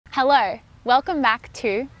Hello, welcome back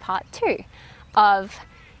to part 2 of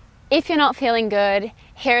if you're not feeling good,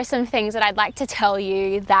 here are some things that I'd like to tell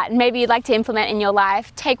you that maybe you'd like to implement in your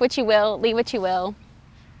life. Take what you will, leave what you will.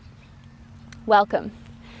 Welcome.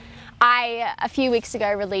 I, a few weeks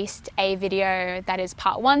ago, released a video that is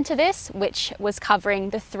part 1 to this, which was covering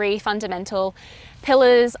the 3 fundamental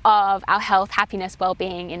pillars of our health, happiness,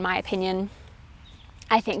 well-being, in my opinion.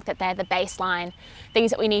 I think that they're the baseline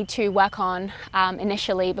things that we need to work on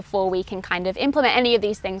initially before we can kind of implement any of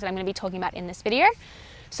these things that I'm going to be talking about in this video.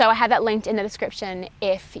 So I have that linked in the description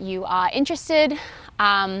if you are interested.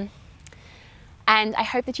 And I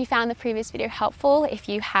hope that you found the previous video helpful. If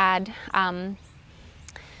you had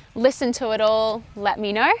listened to it all, let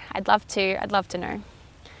me know. I'd love to know.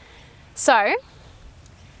 So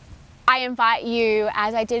I invite you,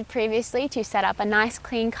 as I did previously, to set up a nice,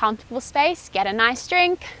 clean, comfortable space, get a nice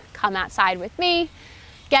drink, come outside with me,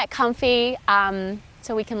 get comfy,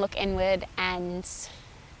 so we can look inward and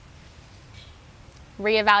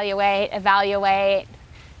reevaluate, evaluate,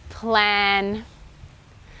 plan.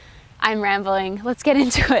 I'm rambling, let's get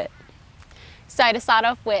into it. So to start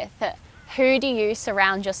off with, who do you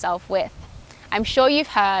surround yourself with? I'm sure you've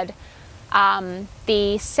heard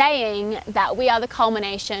the saying that we are the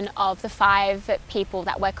culmination of the 5 people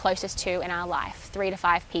that we're closest to in our life, 3 to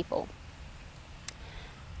 5 people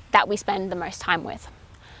that we spend the most time with,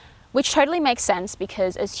 which totally makes sense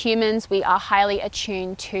because as humans we are highly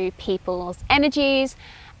attuned to people's energies,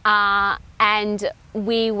 and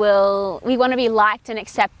we want to be liked and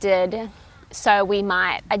accepted. So we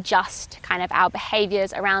might adjust kind of our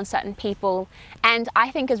behaviors around certain people. And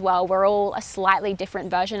I think as well, we're all a slightly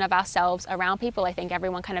different version of ourselves around people. I think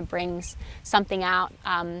everyone kind of brings something out,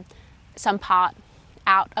 some part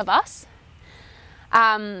out of us.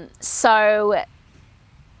 So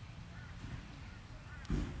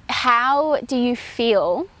how do you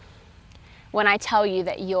feel when I tell you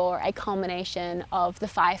that you're a culmination of the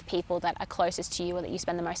 5 people that are closest to you or that you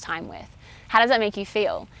spend the most time with? How does that make you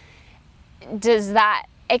feel? Does that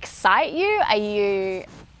excite you?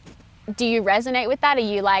 Do you resonate with that? Are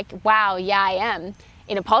you like, wow, yeah, I am,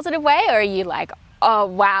 in a positive way? Or are you like, oh,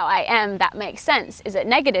 wow, I am, that makes sense? Is it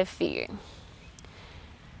negative for you?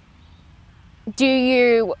 Do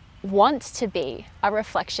you want to be a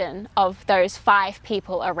reflection of those 5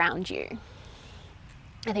 people around you?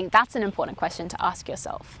 I think that's an important question to ask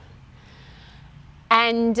yourself.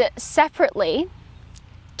 And separately,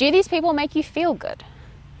 do these people make you feel good?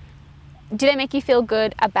 Do they make you feel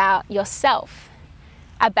good about yourself,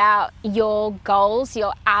 about your goals,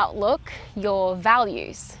 your outlook, your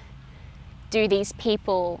values? Do these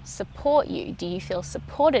people support you? Do you feel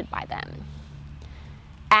supported by them?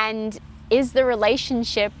 And is the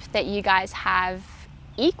relationship that you guys have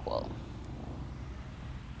equal?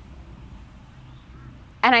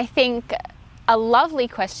 And I think a lovely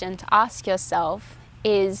question to ask yourself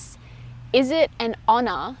is it an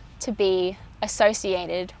honor to be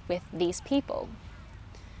associated with these people?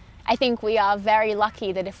 I think we are very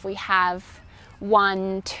lucky that if we have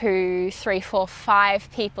 1, 2, 3, 4,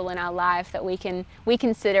 5 people in our life that we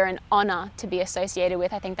consider an honor to be associated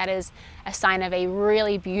with. I think that is a sign of a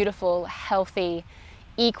really beautiful, healthy,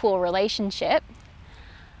 equal relationship.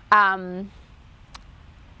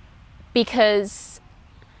 Because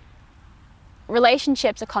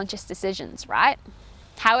relationships are conscious decisions, right?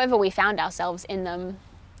 However we found ourselves in them,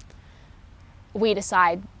 we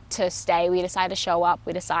decide to stay, we decide to show up,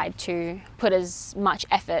 we decide to put as much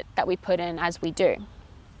effort that we put in as we do.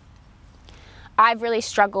 I've really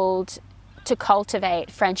struggled to cultivate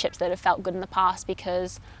friendships that have felt good in the past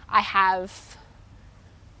because I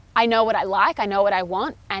know what I like, I know what I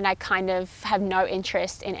want, and I kind of have no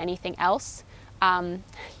interest in anything else,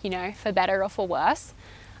 you know, for better or for worse.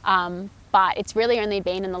 But it's really only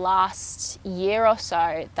been in the last year or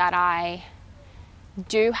so that I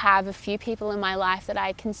do have a few people in my life that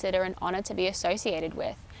I consider an honor to be associated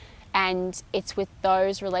with. And it's with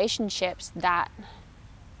those relationships that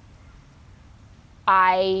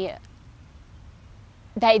they're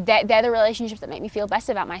the relationships that make me feel best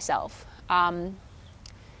about myself, and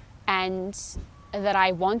that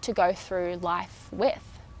I want to go through life with.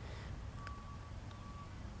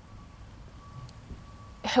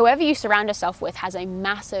 Whoever you surround yourself with has a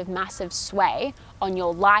massive, massive sway on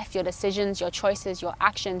your life, your decisions, your choices, your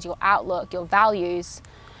actions, your outlook, your values,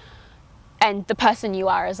 and the person you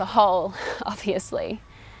are as a whole, obviously.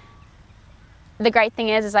 The great thing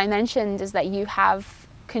is, as I mentioned, is that you have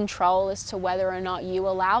control as to whether or not you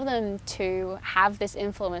allow them to have this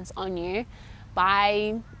influence on you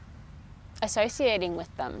by associating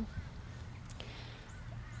with them.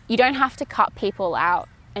 You don't have to cut people out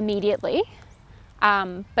immediately.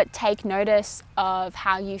 but take notice of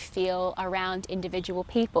how you feel around individual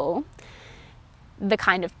people, the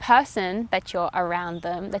kind of person that you're around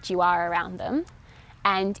them, that you are around them,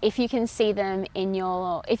 and if you can see them in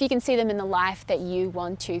the life that you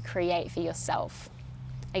want to create for yourself.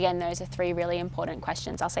 Again, those are 3 really important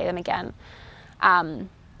questions. I'll say them again.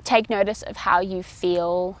 Take notice of how you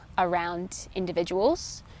feel around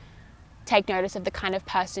individuals. Take notice of the kind of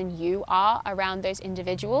person you are around those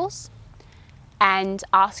individuals. And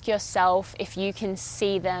ask yourself if you can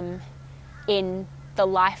see them in the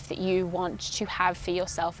life that you want to have for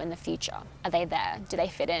yourself in the future. Are they there? Do they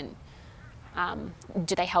fit in?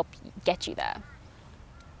 Do they help get you there?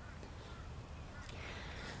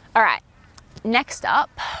 All right, next up,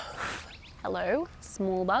 hello,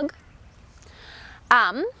 small bug.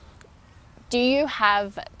 Do you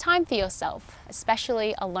have time for yourself,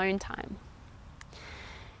 especially alone time?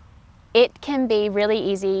 It can be really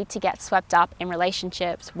easy to get swept up in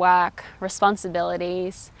relationships, work,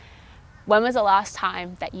 responsibilities. When was the last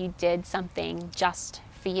time that you did something just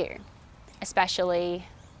for you, especially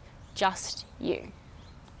just you?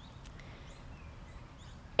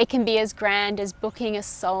 It can be as grand as booking a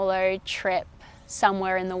solo trip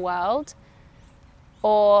somewhere in the world,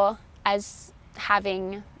 or as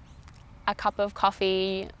having a cup of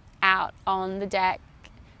coffee out on the deck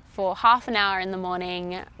for half an hour in the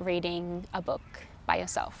morning reading a book by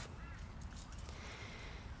yourself.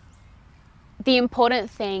 The important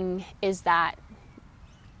thing is that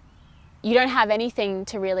you don't have anything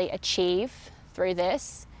to really achieve through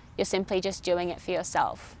this. You're simply just doing it for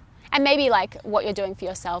yourself. And maybe like what you're doing for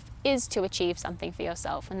yourself is to achieve something for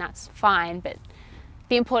yourself, and that's fine. But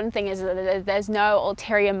the important thing is that there's no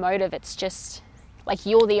ulterior motive. It's just like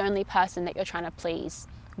you're the only person that you're trying to please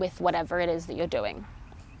with whatever it is that you're doing.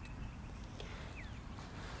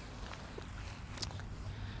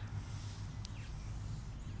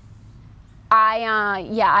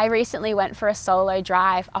 I recently went for a solo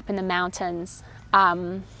drive up in the mountains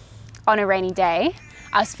on a rainy day.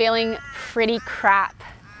 I was feeling pretty crap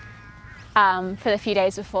for the few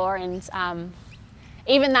days before, and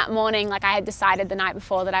even that morning, like I had decided the night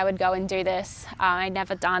before that I would go and do this. I'd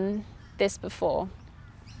never done this before,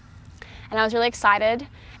 and I was really excited.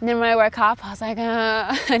 And then when I woke up, I was like,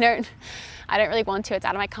 I don't really want to. It's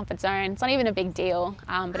out of my comfort zone. It's not even a big deal,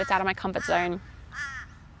 but it's out of my comfort zone.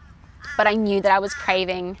 But I knew that I was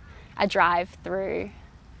craving a drive through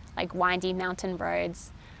like windy mountain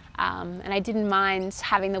roads, and I didn't mind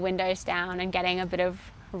having the windows down and getting a bit of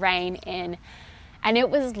rain in, and it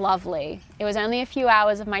was lovely. It was only a few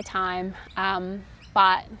hours of my time,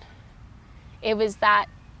 but it was that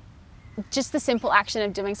just the simple action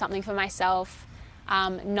of doing something for myself,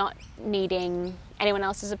 not needing anyone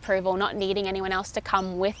else's approval, not needing anyone else to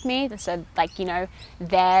come with me. So like, you know,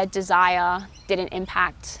 their desire didn't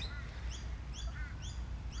impact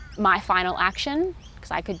my final action,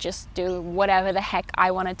 because I could just do whatever the heck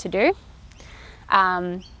I wanted to do.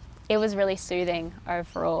 It was really soothing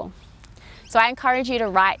overall. So I encourage you to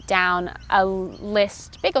write down a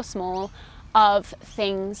list, big or small, of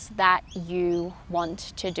things that you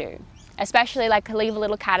want to do. Especially like leave a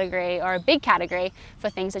little category or a big category for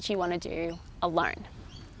things that you want to do alone.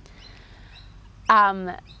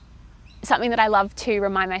 Something that I love to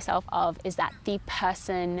remind myself of is that the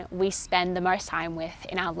person we spend the most time with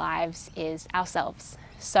in our lives is ourselves.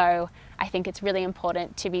 So I think it's really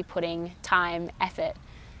important to be putting time, effort,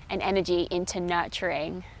 and energy into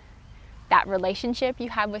nurturing that relationship you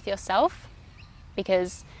have with yourself,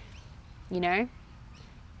 because, you know,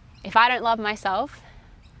 if I don't love myself,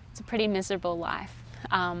 it's a pretty miserable life.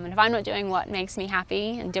 And if I'm not doing what makes me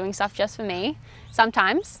happy and doing stuff just for me,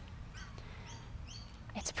 sometimes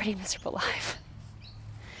it's a pretty miserable life.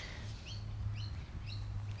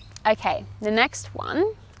 Okay, the next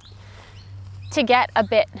one, to get a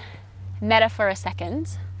bit meta for a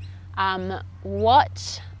second,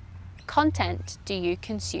 what content do you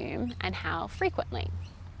consume and how frequently?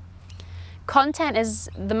 Content is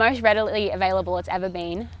the most readily available it's ever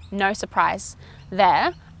been, no surprise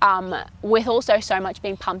there, with also so much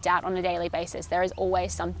being pumped out on a daily basis. There is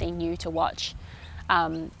always something new to watch.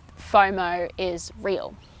 FOMO is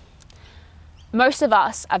real. Most of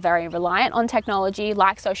us are very reliant on technology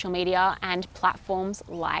like social media and platforms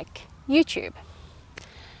like YouTube.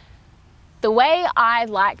 The way I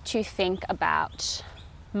like to think about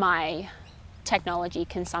my technology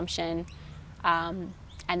consumption and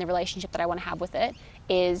the relationship that I want to have with it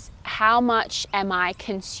is, how much am I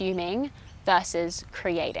consuming versus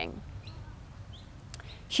creating?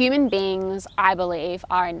 Human beings, I believe,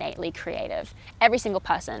 are innately creative. Every single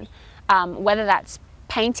person, whether that's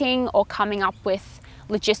painting or coming up with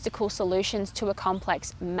logistical solutions to a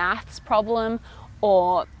complex maths problem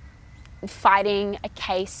or fighting a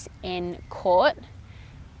case in court.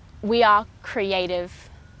 We are creative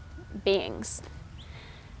beings.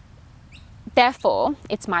 Therefore,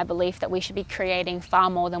 it's my belief that we should be creating far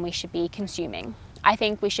more than we should be consuming. I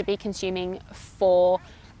think we should be consuming for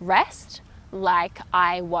rest, like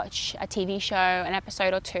I watch a TV show, an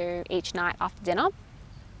episode or two each night after dinner.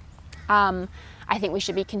 I think we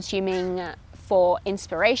should be consuming for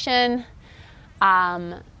inspiration,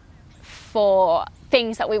 for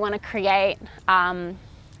things that we want to create,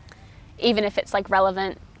 even if it's like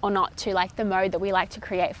relevant or not to like the mode that we like to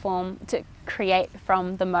create from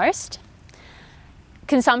the most.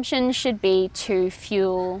 Consumption should be to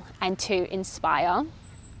fuel and to inspire,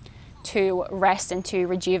 to rest and to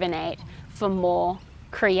rejuvenate for more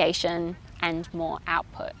creation and more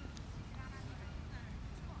output.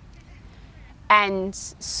 And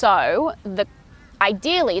so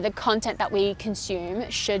ideally, the content that we consume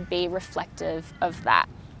should be reflective of that.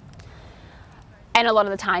 And a lot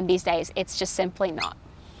of the time these days, it's just simply not.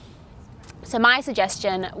 So my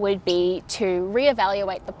suggestion would be to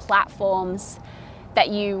reevaluate the platforms that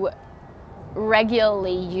you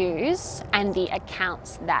regularly use and the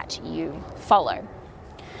accounts that you follow.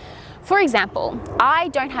 For example, I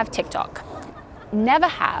don't have TikTok, never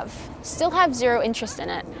have, still have zero interest in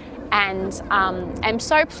it. And I'm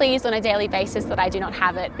so pleased on a daily basis that I do not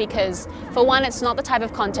have it, because for one, it's not the type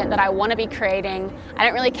of content that I want to be creating. I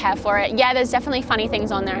don't really care for it. Yeah, there's definitely funny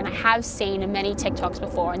things on there, and I have seen many TikToks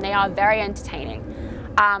before, and they are very entertaining.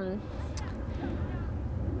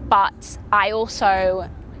 But I also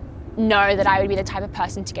know that I would be the type of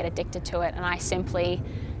person to get addicted to it, and I simply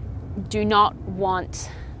do not want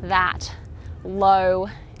that low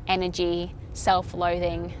energy,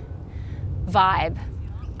 self-loathing vibe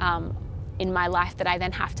in my life that I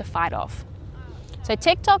then have to fight off. So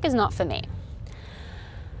TikTok is not for me.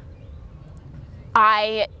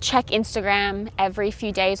 I check Instagram every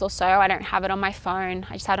few days or so. I don't have it on my phone.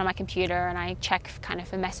 I just have it on my computer, and I check kind of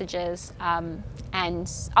for messages.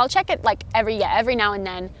 And I'll check it like every now and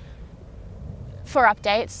then for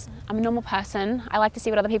updates. I'm a normal person. I like to see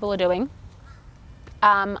what other people are doing.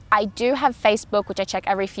 I do have Facebook, which I check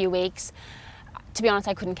every few weeks. To be honest,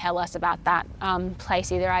 I couldn't care less about that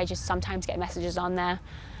place either. I just sometimes get messages on there.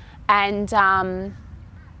 And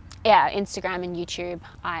yeah, Instagram and YouTube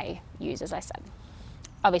I use, as I said.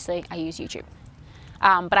 Obviously, I use YouTube.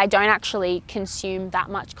 But I don't actually consume that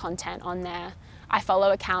much content on there. I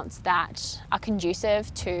follow accounts that are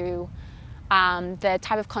conducive to the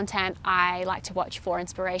type of content I like to watch for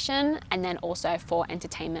inspiration, and then also for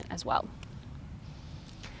entertainment as well.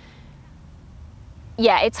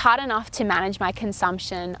 Yeah, it's hard enough to manage my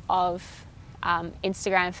consumption of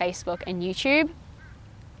Instagram, Facebook, and YouTube.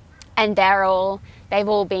 And they've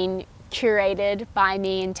all been curated by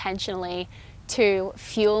me intentionally to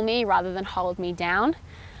fuel me rather than hold me down.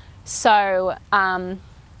 So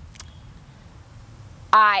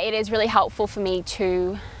it is really helpful for me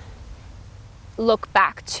to look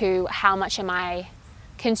back to how much am I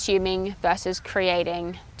consuming versus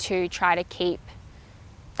creating, to try to keep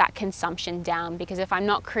that consumption down. Because if I'm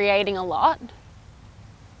not creating a lot,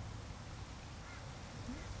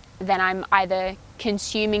 then I'm either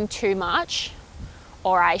consuming too much,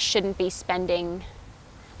 or I shouldn't be spending,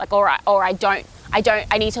 like,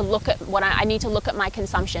 I need to look at I need to look at my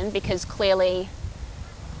consumption, because clearly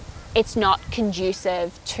it's not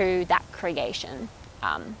conducive to that creation.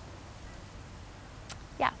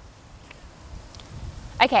 Yeah.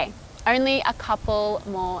 Okay, only a couple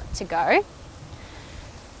more to go.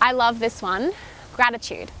 I love this one,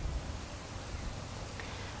 gratitude.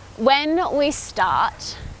 When we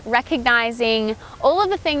start recognizing all of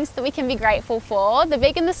the things that we can be grateful for, the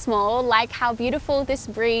big and the small, like how beautiful this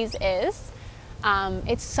breeze is.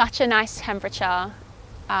 It's such a nice temperature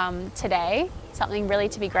today, something really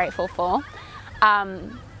to be grateful for.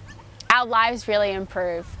 Our lives really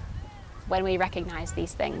improve when we recognize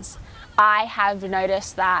these things. I have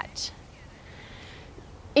noticed that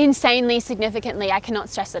insanely significantly. I cannot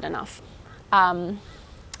stress it enough.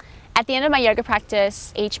 At the end of my yoga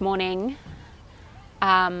practice each morning,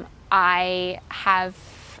 I have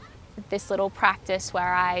this little practice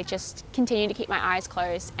where I just continue to keep my eyes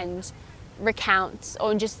closed and recount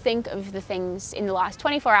or just think of the things in the last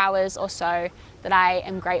 24 hours or so that I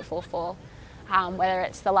am grateful for. Whether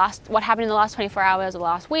it's what happened in the last 24 hours or the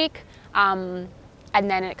last week, and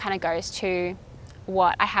then it kind of goes to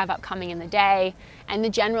what I have upcoming in the day and the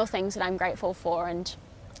general things that I'm grateful for. And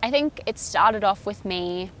I think it started off with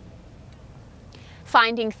me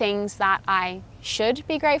finding things that I should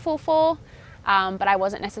be grateful for, but I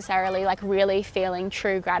wasn't necessarily like really feeling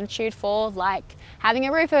true gratitude for, like having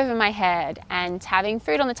a roof over my head and having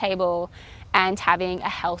food on the table and having a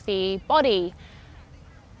healthy body.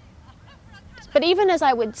 But even as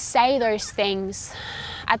I would say those things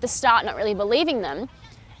at the start, not really believing them,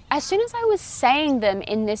 as soon as I was saying them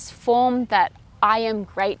in this form that I am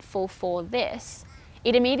grateful for this,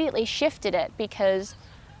 it immediately shifted it, because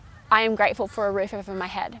I am grateful for a roof over my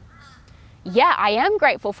head. Yeah, I am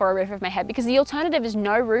grateful for a roof over my head, because the alternative is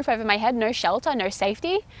no roof over my head, no shelter, no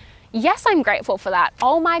safety. Yes, I'm grateful for that.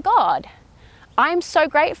 Oh my God. I'm so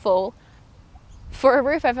grateful for a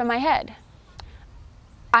roof over my head.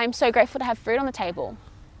 I'm so grateful to have food on the table.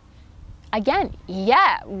 Again,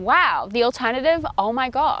 yeah, wow. The alternative, oh my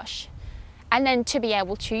gosh. And then to be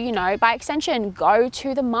able to, you know, by extension, go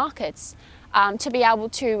to the markets, to be able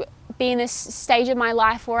to be in this stage of my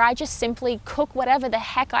life where I just simply cook whatever the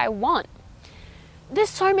heck I want. There's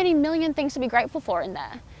so many million things to be grateful for in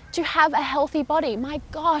there. To have a healthy body, my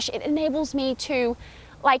gosh, it enables me to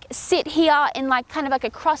like sit here in like kind of like a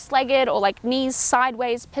cross-legged or like knees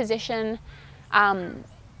sideways position,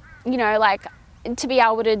 you know, like to be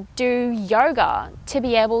able to do yoga, to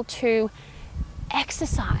be able to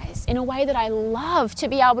exercise in a way that I love, to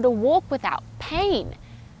be able to walk without pain,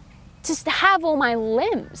 just to have all my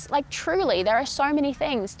limbs. Like truly, there are so many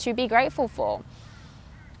things to be grateful for.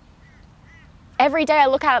 Every day I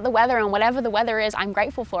look out at the weather, and whatever the weather is, I'm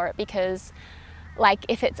grateful for it, because like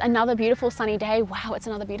if it's another beautiful sunny day, wow, it's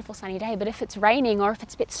another beautiful sunny day. But if it's raining, or if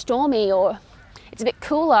it's a bit stormy, or it's a bit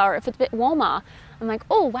cooler, or if it's a bit warmer, I'm like,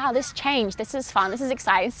 oh wow, this changed, this is fun, this is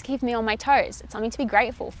exciting, this keeps me on my toes. It's something to be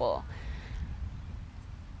grateful for.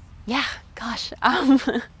 Yeah, gosh.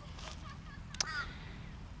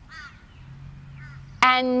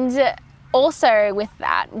 And also with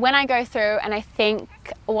that, when I go through and I think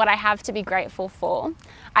what I have to be grateful for,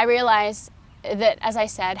 I realize that, as I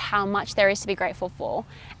said, how much there is to be grateful for,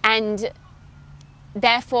 and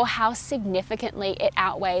therefore how significantly it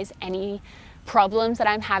outweighs any problems that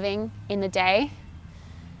I'm having in the day.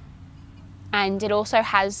 And it also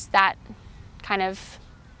has that kind of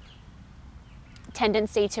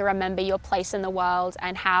tendency to remember your place in the world,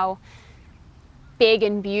 and how big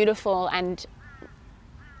and beautiful and,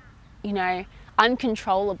 you know,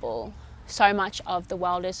 uncontrollable so much of the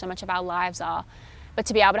world is, so much of our lives are. But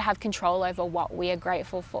to be able to have control over what we are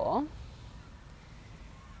grateful for,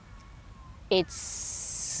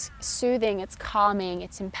 it's soothing, it's calming,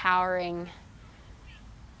 it's empowering.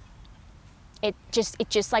 It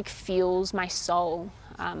just like fuels my soul.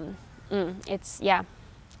 Yeah.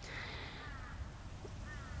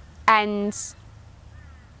 And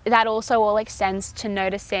that also all extends to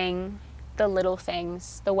noticing the little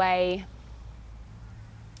things, the way,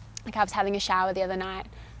 like I was having a shower the other night,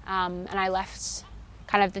 and I left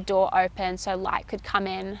kind of the door open so light could come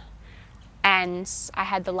in, and I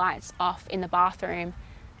had the lights off in the bathroom,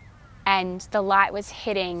 and the light was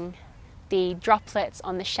hitting the droplets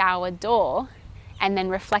on the shower door and then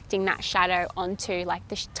reflecting that shadow onto like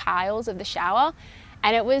the tiles of the shower.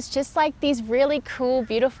 And it was just like these really cool,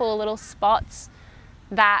 beautiful little spots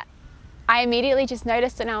that I immediately just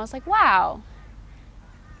noticed, and I was like, wow.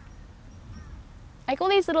 Like all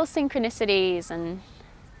these little synchronicities and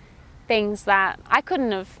things that I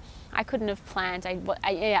couldn't have planned.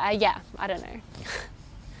 Yeah, I don't know.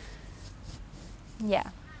 Yeah.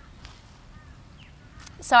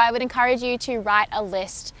 So I would encourage you to write a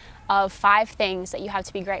list of 5 things that you have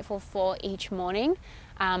to be grateful for each morning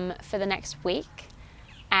for the next week,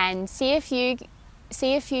 and see if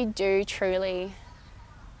you do truly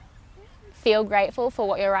feel grateful for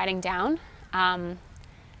what you're writing down,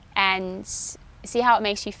 and see how it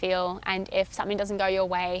makes you feel. And if something doesn't go your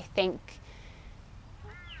way, think,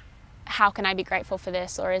 how can I be grateful for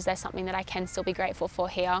this, or is there something that I can still be grateful for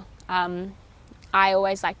here? I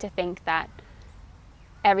always like to think that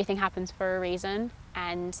everything happens for a reason,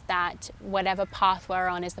 and that whatever path we're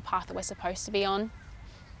on is the path that we're supposed to be on.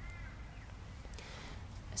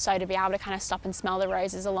 So to be able to kind of stop and smell the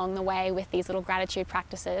roses along the way with these little gratitude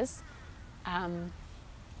practices, I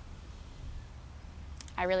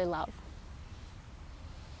really love.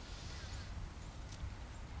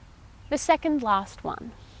 The second last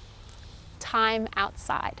one, time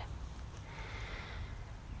outside.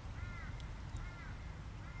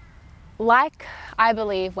 Like I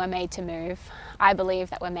believe we're made to move, I believe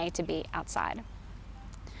that we're made to be outside.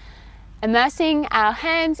 Immersing our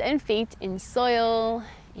hands and feet in soil,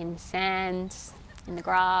 in sand, in the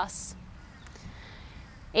grass.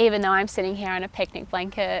 Even though I'm sitting here on a picnic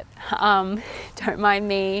blanket, don't mind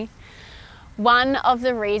me. One of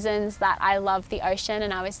the reasons that I love the ocean,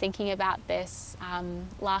 and I was thinking about this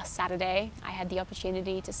last Saturday, I had the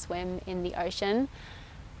opportunity to swim in the ocean.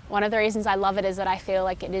 One of the reasons I love it is that I feel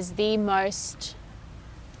like it is the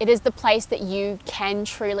place that you can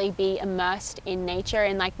truly be immersed in nature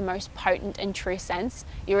in like the most potent and true sense.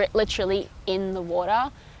 You're literally in the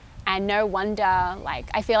water, and no wonder,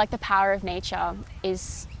 like, I feel like the power of nature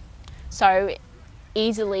is so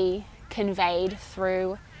easily conveyed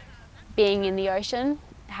through being in the ocean.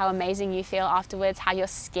 How amazing you feel afterwards, how your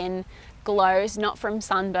skin glows, not from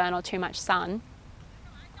sunburn or too much sun,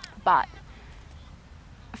 but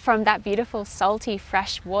from that beautiful salty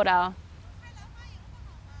fresh water.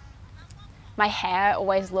 My hair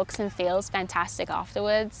always looks and feels fantastic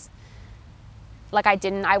afterwards. Like I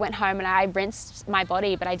went home and I rinsed my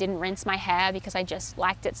body, but I didn't rinse my hair because I just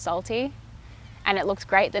liked it salty, and it looked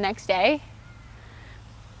great the next day.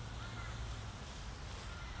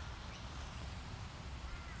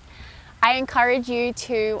 I encourage you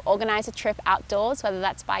to organize a trip outdoors, whether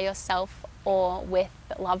that's by yourself or with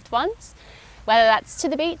loved ones, whether that's to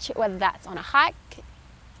the beach, whether that's on a hike,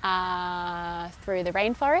 through the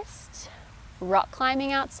rainforest, rock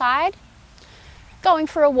climbing outside, going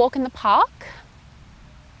for a walk in the park,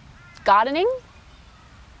 gardening,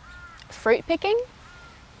 fruit picking.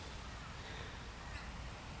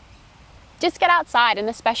 Just get outside, and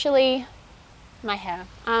especially my hair.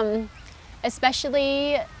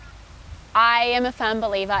 Especially, I am a firm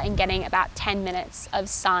believer in getting about 10 minutes of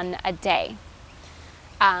sun a day.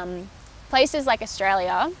 Places like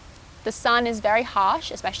Australia, the sun is very harsh,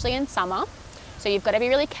 especially in summer. So you've got to be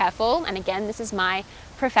really careful. And again, this is my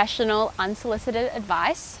professional, unsolicited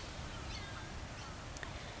advice.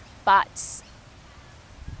 But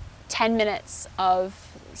 10 minutes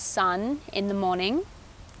of sun in the morning,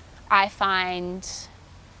 I find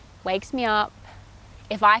wakes me up.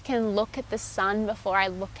 If I can look at the sun before I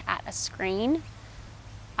look at a screen,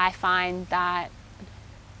 I find that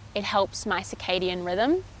it helps my circadian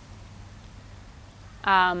rhythm.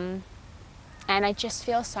 And I just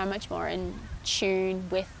feel so much more in tune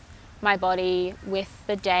with my body, with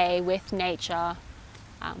the day, with nature,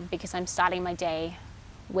 because I'm starting my day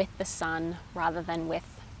with the sun rather than with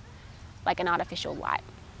like an artificial light.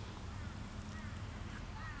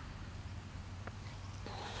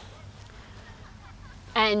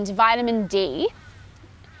 And vitamin D,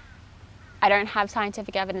 I don't have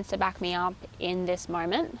scientific evidence to back me up in this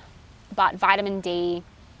moment, but vitamin D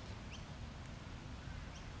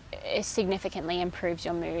significantly improves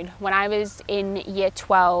your mood. When I was in year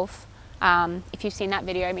 12, if you've seen that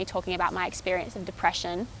video, me talking about my experience with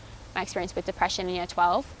depression in year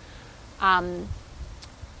 12,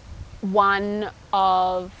 one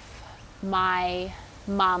of my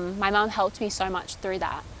mum helped me so much through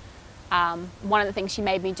that. One of the things she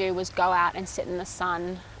made me do was go out and sit in the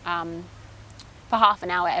sun for half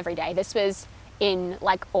an hour every day. This was in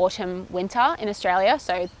like autumn, winter in Australia,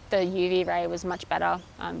 so the UV ray was much better.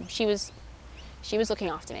 She was looking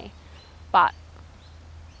after me, but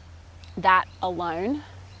that alone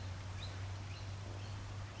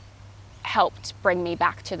helped bring me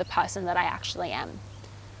back to the person that I actually am.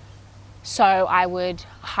 So I would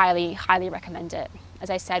highly, highly recommend it. As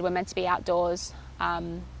I said, we're meant to be outdoors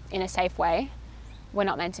in a safe way. We're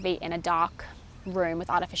not meant to be in a dark room with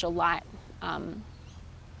artificial light,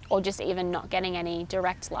 or just even not getting any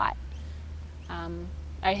direct light.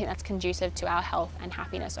 I think that's conducive to our health and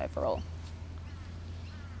happiness overall.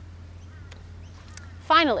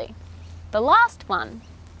 Finally, the last one,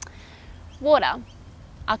 water.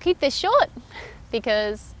 I'll keep this short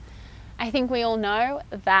because I think we all know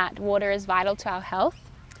that water is vital to our health,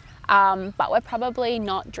 but we're probably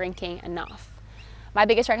not drinking enough. My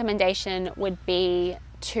biggest recommendation would be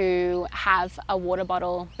to have a water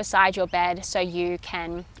bottle beside your bed so you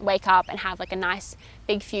can wake up and have like a nice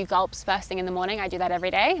big few gulps first thing in the morning. I do that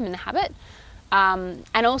every day, I'm in the habit. And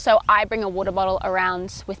also I bring a water bottle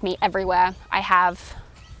around with me everywhere. I have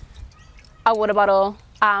a water bottle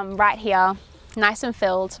right here, nice and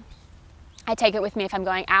filled. I take it with me if I'm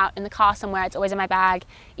going out in the car somewhere, it's always in my bag.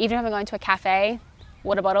 Even if I'm going to a cafe,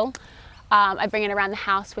 water bottle. I bring it around the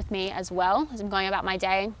house with me as well as I'm going about my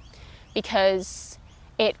day, because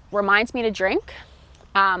it reminds me to drink,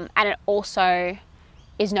 and it also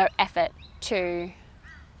is no effort to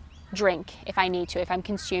drink if I need to. If I'm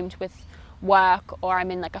consumed with work or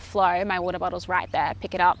I'm in like a flow, my water bottle's right there,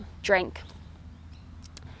 pick it up, drink.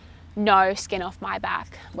 No skin off my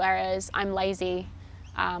back. Whereas I'm lazy,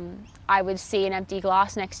 I would see an empty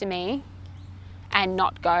glass next to me and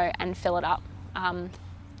not go and fill it up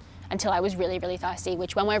until I was really, really thirsty,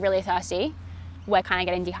 which when we're really thirsty, we're kind of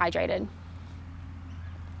getting dehydrated.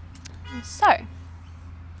 So,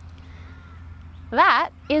 that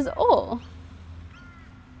is all.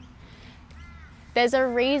 There's a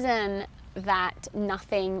reason that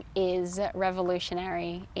nothing is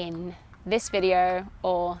revolutionary in this video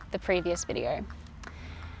or the previous video.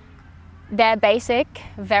 They're basic,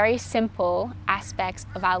 very simple aspects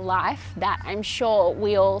of our life that I'm sure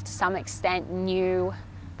we all to some extent knew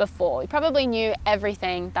before. We probably knew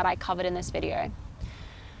everything that I covered in this video.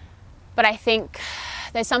 But I think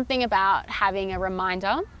there's something about having a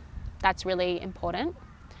reminder that's really important,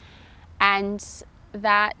 and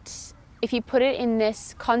that if you put it in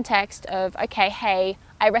this context of, okay, hey,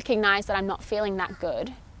 I recognize that I'm not feeling that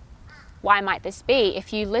good. Why might this be?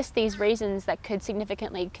 If you list these reasons that could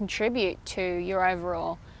significantly contribute to your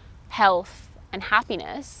overall health and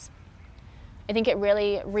happiness, I think it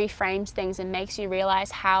really reframes things and makes you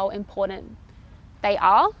realize how important they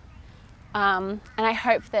are. And I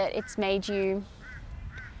hope that it's made you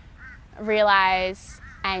realize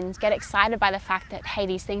and get excited by the fact that, hey,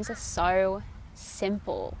 these things are so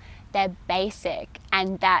simple, they're basic,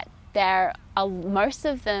 and that most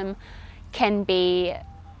of them can be,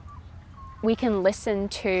 we can listen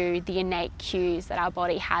to the innate cues that our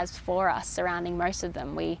body has for us surrounding most of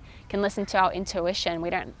them. We can listen to our intuition.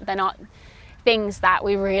 They're not things that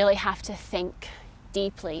we really have to think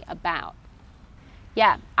deeply about.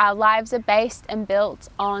 Yeah, our lives are based and built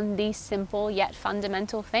on these simple yet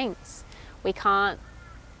fundamental things. We can't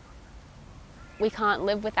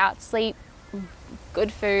live without sleep,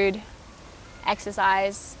 good food,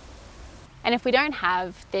 exercise. And if we don't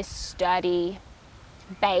have this sturdy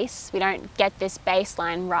base, we don't get this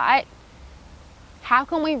baseline right, how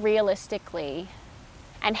can we realistically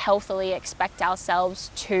and healthily expect ourselves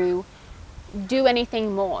to do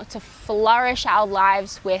anything more, to flourish our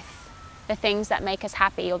lives with the things that make us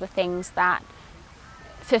happy or the things that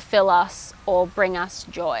fulfill us or bring us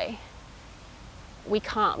joy? We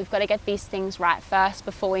can't. We've got to get these things right first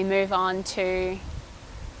before we move on to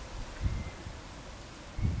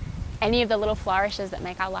any of the little flourishes that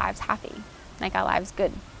make our lives happy, make our lives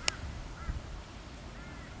good.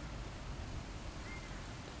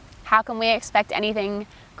 How can we expect anything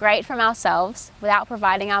great from ourselves without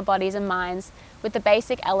providing our bodies and minds with the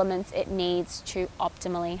basic elements it needs to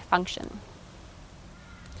optimally function?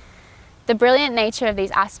 The brilliant nature of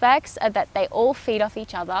these aspects are that they all feed off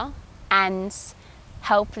each other and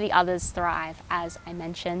help the others thrive, as I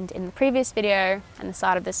mentioned in the previous video and the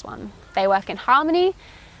start of this one. They work in harmony,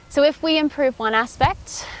 so if we improve one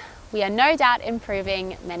aspect, we are no doubt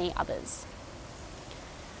improving many others.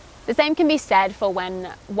 The same can be said for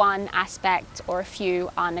when one aspect or a few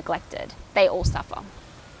are neglected. They all suffer.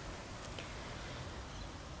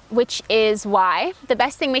 Which is why the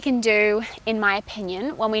best thing we can do, in my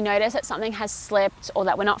opinion, when we notice that something has slipped or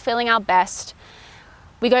that we're not feeling our best,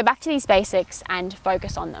 we go back to these basics and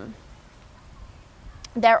focus on them.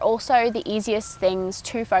 They're also the easiest things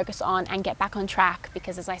to focus on and get back on track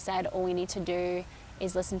because, as I said, all we need to do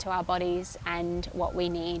is listen to our bodies and what we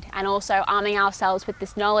need, and also arming ourselves with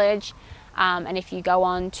this knowledge. And if you go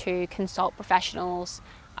on to consult professionals,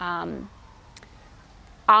 arming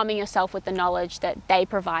yourself with the knowledge that they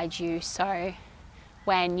provide you, so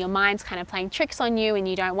when your mind's kind of playing tricks on you and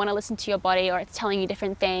you don't want to listen to your body, or it's telling you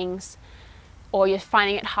different things, or you're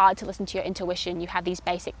finding it hard to listen to your intuition, you have these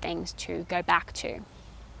basic things to go back to.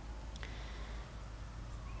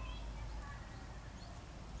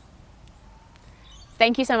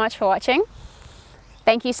 Thank you so much for watching.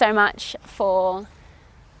 Thank you so much for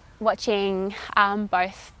watching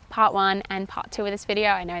both part 1 and part 2 of this video.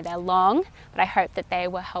 I know they're long, but I hope that they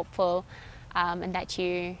were helpful and that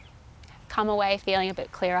you come away feeling a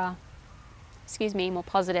bit clearer, more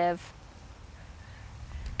positive,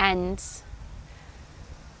 and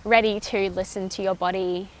ready to listen to your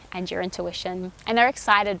body and your intuition, and they're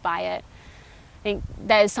excited by it. I think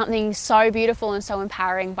there's something so beautiful and so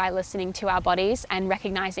empowering by listening to our bodies and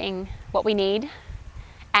recognizing what we need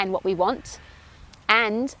and what we want,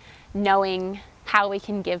 and knowing how we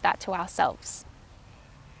can give that to ourselves.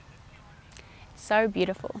 It's so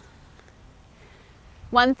beautiful.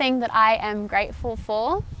 One thing that I am grateful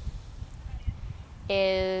for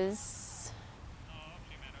is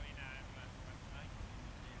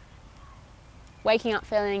waking up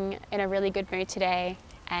feeling in a really good mood today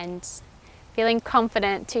and feeling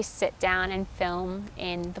confident to sit down and film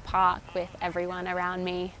in the park with everyone around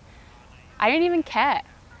me. I don't even care.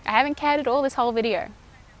 I haven't cared at all this whole video. I'm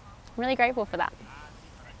really grateful for that.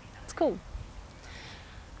 It's cool.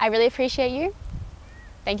 I really appreciate you.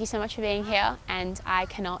 Thank you so much for being here, and I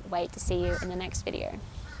cannot wait to see you in the next video.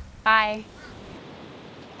 Bye.